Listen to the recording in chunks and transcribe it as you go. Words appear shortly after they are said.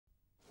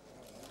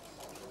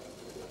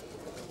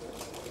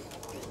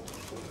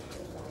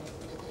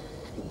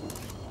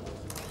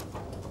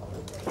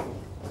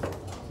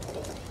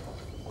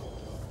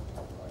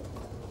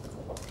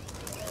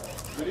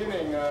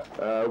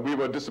We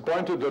were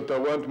disappointed that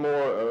there weren't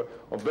more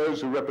of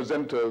those who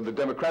represent the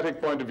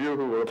democratic point of view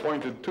who were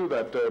appointed to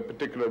that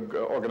particular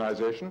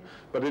organization,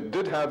 but it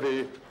did have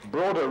a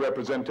broader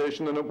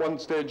representation than at one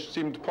stage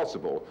seemed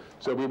possible.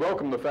 So we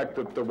welcome the fact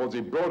that there was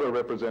a broader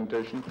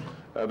representation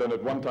than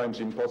at one time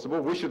seemed possible.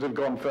 Wish it had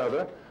gone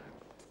further.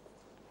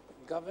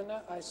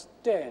 Governor, I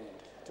stand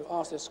to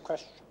ask this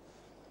question.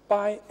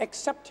 By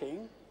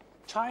accepting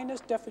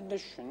China's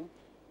definition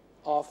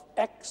of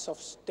acts of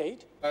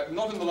state?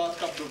 Not in the last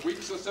couple of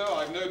weeks or so.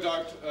 I've no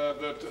doubt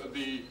that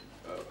the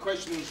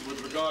questions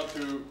with regard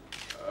to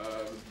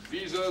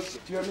visas...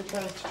 Do you have any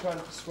plans to try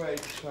and persuade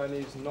the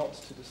Chinese not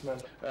to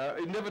dismantle?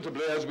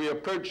 Inevitably, as we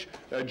approach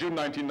June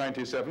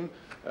 1997,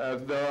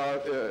 there are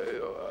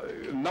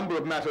a number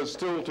of matters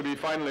still to be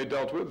finally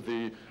dealt with,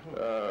 the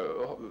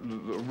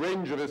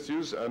range of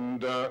issues,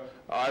 and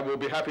I will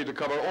be happy to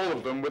cover all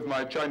of them with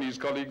my Chinese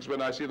colleagues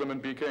when I see them in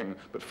Peking.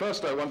 But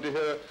first I want to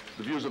hear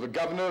the views of the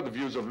governor, the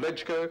views of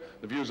LegCo,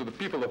 the views of the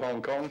people of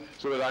Hong Kong,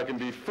 so that I can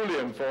be fully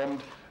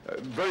informed,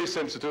 very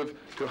sensitive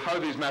to how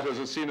these matters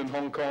are seen in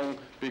Hong Kong,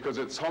 because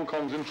it's Hong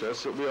Kong's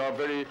interests that we are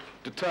very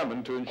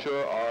determined to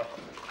ensure are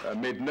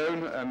made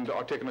known and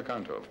are taken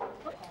account of.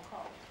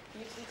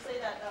 You say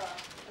that...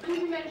 Did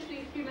you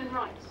mention human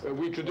rights?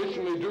 We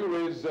traditionally do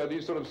raise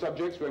these sort of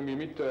subjects when we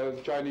meet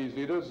Chinese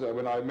leaders.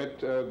 When I met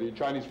the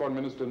Chinese foreign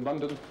minister in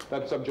London,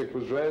 that subject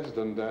was raised,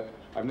 and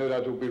I've no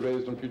doubt it will be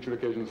raised on future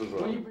occasions as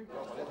well.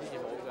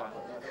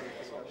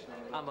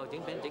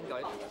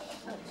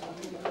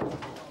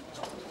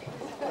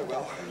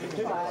 Well.